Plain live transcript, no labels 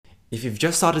If you've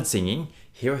just started singing,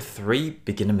 here are 3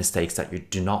 beginner mistakes that you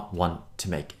do not want to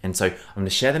make. And so I'm going to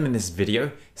share them in this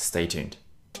video. Stay tuned.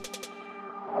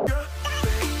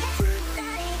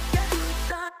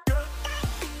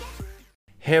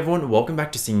 Hey everyone, welcome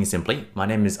back to Singing Simply. My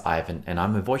name is Ivan and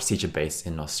I'm a voice teacher based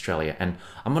in Australia, and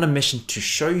I'm on a mission to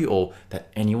show you all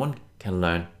that anyone can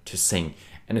learn to sing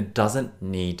and it doesn't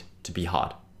need to be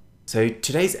hard. So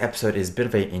today's episode is a bit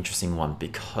of an interesting one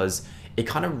because it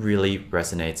kind of really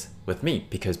resonates with me,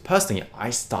 because personally I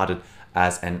started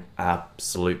as an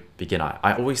absolute beginner.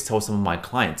 I always tell some of my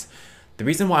clients the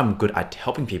reason why I'm good at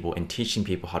helping people and teaching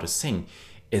people how to sing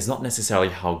is not necessarily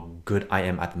how good I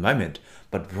am at the moment,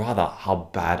 but rather how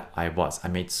bad I was. I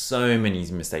made so many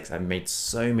mistakes. I made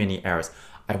so many errors.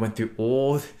 I went through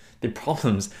all the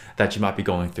problems that you might be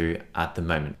going through at the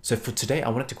moment. So for today, I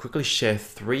wanted to quickly share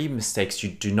 3 mistakes you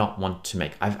do not want to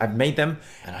make. I've made them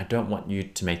and I don't want you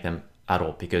to make them at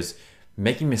all, because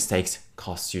making mistakes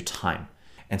costs you time.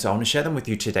 And so I want to share them with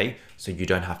you today so you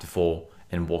don't have to fall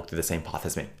and walk through the same path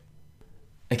as me.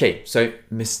 Okay, so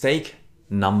mistake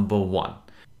number 1.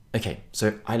 Okay,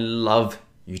 so I love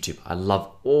YouTube. I love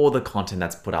all the content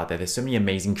that's put out there. There's so many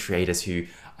amazing creators who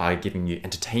are giving you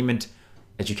entertainment,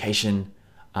 education,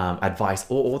 advice,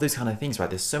 all those kind of things, right?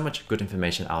 There's so much good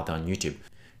information out there on YouTube.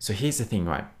 So here's the thing,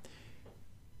 right?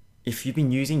 If you've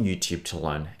been using YouTube to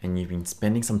learn and you've been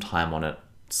spending some time on it,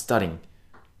 studying,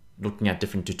 looking at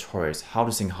different tutorials, how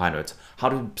to sing high notes, how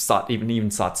to even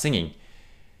start singing,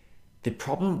 the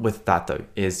problem with that though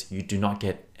is you do not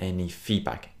get any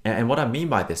feedback. And what I mean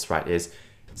by this, right, is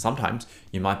sometimes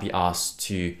you might be asked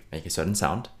to make a certain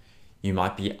sound. You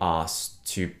might be asked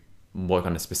to work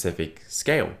on a specific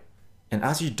scale. And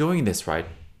as you're doing this, right,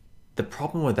 the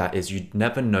problem with that is you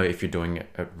never know if you're doing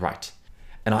it right.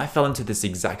 And I fell into this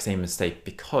exact same mistake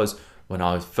because when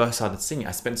I first started singing,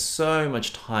 I spent so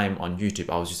much time on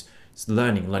YouTube. I was just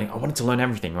learning. I wanted to learn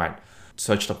everything, right?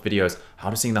 Searched up videos,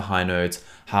 how to sing the high notes,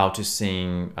 how to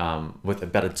sing with a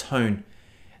better tone.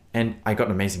 And I got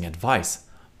amazing advice,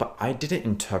 but I didn't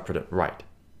interpret it right.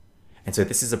 And so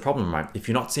this is a problem, right? If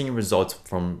you're not seeing results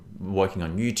from working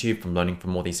on YouTube, from learning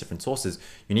from all these different sources,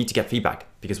 you need to get feedback.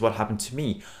 Because what happened to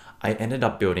me, I ended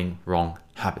up building wrong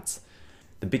habits.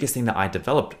 The biggest thing that I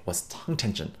developed was tongue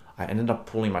tension. I ended up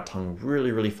pulling my tongue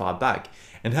really, really far back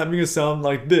and having a sound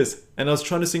like this. And I was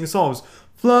trying to sing songs,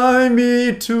 fly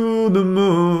me to the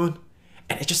moon.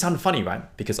 And it just sounded funny,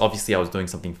 right? Because obviously I was doing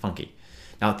something funky.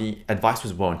 Now the advice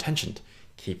was well-intentioned.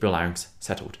 Keep your larynx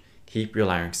settled. Keep your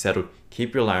larynx settled.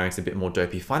 Keep your larynx a bit more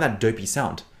dopey. Find that dopey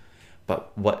sound.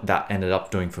 But what that ended up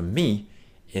doing for me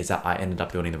is that I ended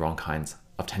up building the wrong kinds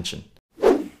of tension.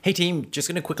 Hey team, just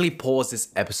gonna quickly pause this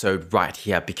episode right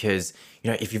here because,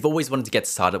 if you've always wanted to get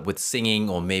started with singing,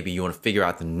 or maybe you want to figure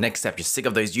out the next step, you're sick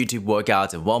of those YouTube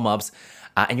workouts and warm-ups,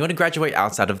 and you want to graduate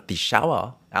outside of the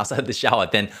shower,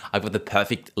 then I've got the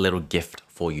perfect little gift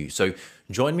for you. So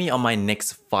join me on my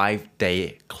next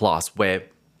 5-day class where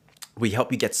we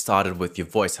help you get started with your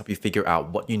voice, help you figure out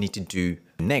what you need to do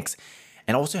next,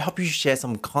 and also help you share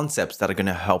some concepts that are going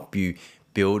to help you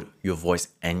build your voice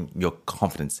and your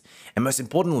confidence. And most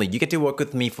importantly, you get to work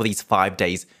with me for these 5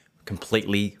 days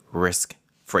completely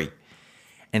risk-free.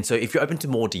 And so if you're open to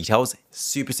more details,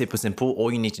 super simple.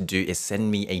 All you need to do is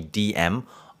send me a DM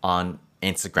on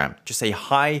Instagram. Just say,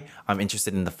 hi, I'm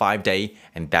interested in the 5-day,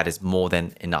 and that is more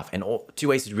than enough. And 2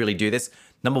 ways to really do this.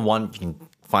 Number 1, you can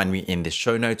find me in the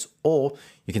show notes, or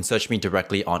you can search me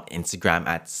directly on Instagram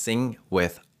at Sing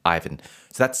with Ivan.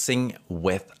 So that's Sing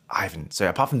with Ivan. So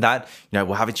apart from that,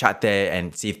 we'll have a chat there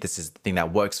and see if this is the thing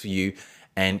that works for you,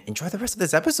 and enjoy the rest of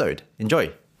this episode.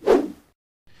 Enjoy.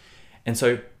 And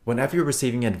so whenever you're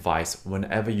receiving advice,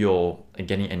 whenever you're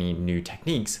getting any new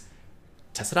techniques,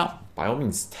 test it out. By all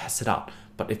means, test it out.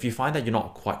 But if you find that you're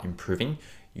not quite improving,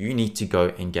 you need to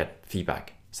go and get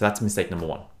feedback. So that's mistake number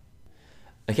 1.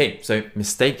 Okay, so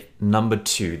mistake number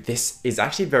 2. This is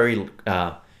actually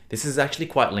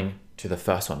quite linked to the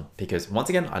first one, because once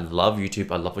again, I love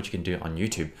YouTube. I love what you can do on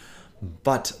YouTube.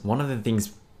 But one of the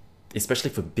things,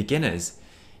 especially for beginners,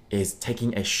 is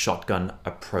taking a shotgun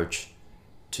approach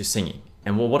to singing.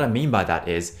 And what I mean by that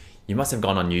is you must have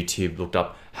gone on YouTube, looked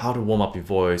up how to warm up your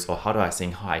voice or how do I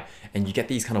sing high, and you get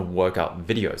these kind of workout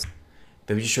videos.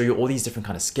 They will just show you all these different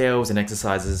kind of scales and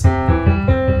exercises.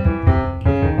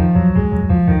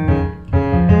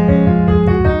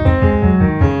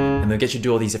 They'll get you to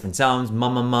do all these different sounds,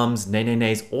 mums,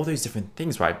 nays, all those different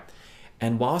things, right?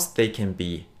 And whilst they can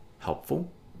be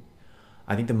helpful,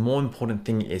 I think the more important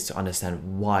thing is to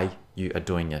understand why you are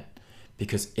doing it.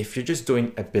 Because if you're just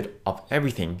doing a bit of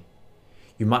everything,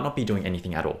 you might not be doing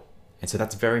anything at all. And so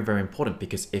that's very, very important,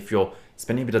 because if you're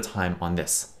spending a bit of time on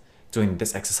this, doing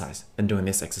this exercise, then doing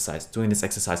this exercise, doing this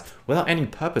exercise without any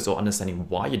purpose or understanding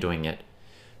why you're doing it,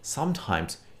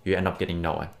 sometimes you end up getting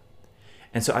nowhere.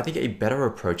 And so I think a better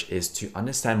approach is to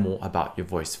understand more about your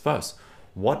voice first.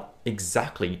 What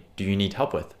exactly do you need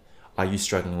help with? Are you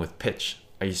struggling with pitch?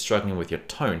 Are you struggling with your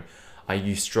tone? Are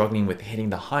you struggling with hitting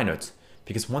the high notes?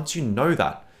 Because once you know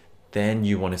that, then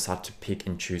you want to start to pick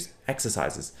and choose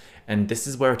exercises. And this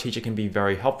is where a teacher can be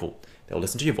very helpful. They'll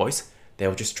listen to your voice.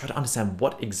 They'll just try to understand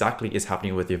what exactly is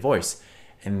happening with your voice.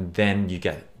 And then you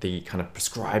get the kind of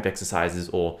prescribed exercises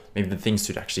or maybe the things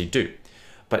to actually do.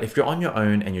 But if you're on your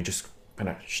own and you're just kind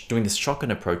of doing this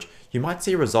shotgun approach, you might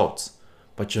see results,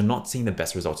 but you're not seeing the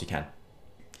best results you can.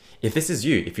 If this is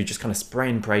you, if you just kind of spray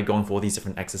and pray going for all these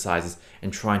different exercises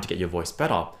and trying to get your voice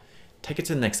better, take it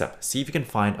to the next step. See if you can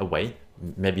find a way.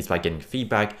 Maybe it's by getting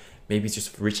feedback. Maybe it's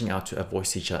just reaching out to a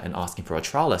voice teacher and asking for a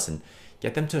trial lesson.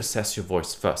 Get them to assess your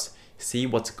voice first. See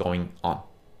what's going on.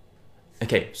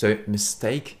 Okay, so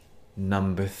mistake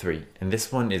number 3. And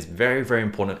this one is very, very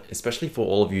important, especially for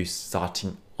all of you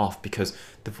starting off, because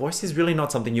the voice is really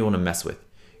not something you want to mess with.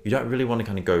 You don't really want to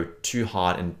kind of go too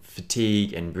hard and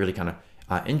fatigue and really kind of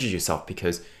injure yourself,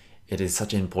 because it is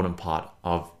such an important part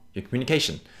of your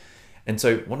communication. And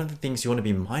so one of the things you want to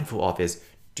be mindful of is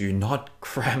do not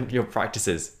cram your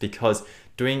practices, because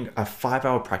doing a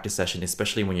 5-hour practice session,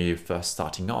 especially when you're first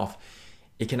starting off,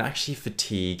 it can actually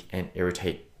fatigue and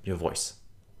irritate your voice,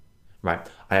 right?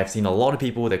 I have seen a lot of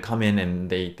people that come in and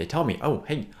they tell me, oh,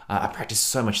 hey, I practiced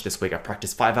so much this week. I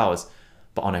practiced 5 hours,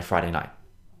 but on a Friday night.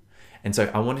 And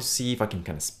so I want to see if I can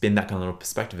kind of spin that kind of little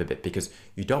perspective a bit, because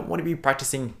you don't want to be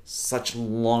practicing such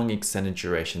long extended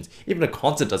durations. Even a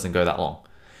concert doesn't go that long.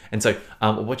 And so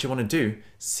what you want to do,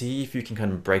 see if you can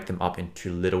kind of break them up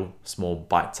into little small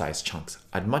bite-sized chunks.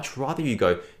 I'd much rather you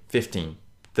go 15,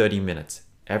 30 minutes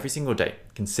every single day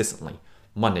consistently.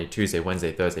 Monday, Tuesday,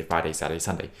 Wednesday, Thursday, Friday, Saturday,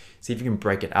 Sunday. See if you can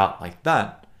break it out like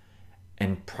that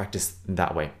and practice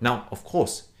that way. Now, of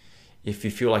course, if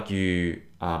you feel like you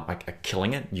are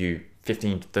killing it,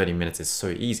 15 to 30 minutes is so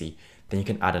easy, then you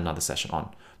can add another session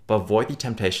on. But avoid the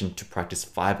temptation to practice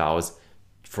 5 hours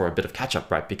for a bit of catch up,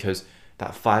 right? Because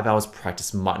that 5 hours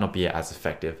practice might not be as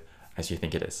effective as you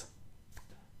think it is.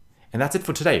 And that's it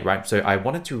for today, right? So I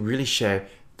wanted to really share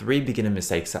 3 beginner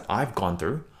mistakes that I've gone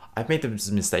through. I've made those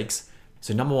mistakes.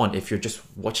 So number 1, if you're just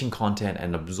watching content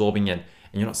and absorbing it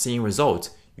and you're not seeing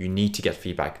results, you need to get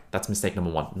feedback. That's mistake number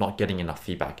 1, not getting enough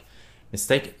feedback.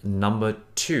 Mistake number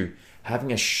 2,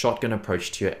 having a shotgun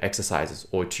approach to your exercises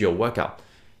or to your workout.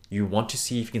 You want to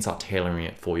see if you can start tailoring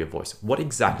it for your voice. What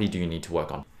exactly do you need to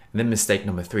work on? And then mistake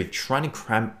number 3, trying to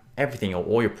cram everything or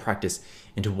all your practice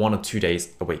into 1 or 2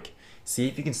 days a week. See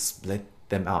if you can split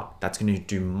them out. That's going to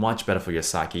do much better for your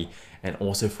psyche and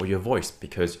also for your voice,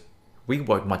 because we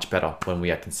work much better when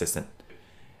we are consistent.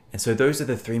 And so those are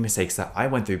the 3 mistakes that I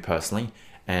went through personally,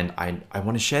 and I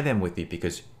want to share them with you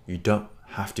because you don't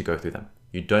have to go through them.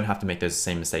 You don't have to make those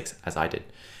same mistakes as I did.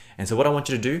 And so what I want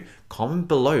you to do, comment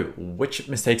below which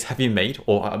mistakes have you made,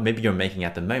 or maybe you're making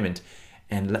at the moment,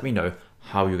 and let me know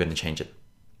how you're going to change it.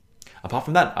 Apart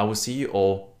from that, I will see you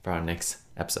all for our next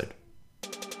episode.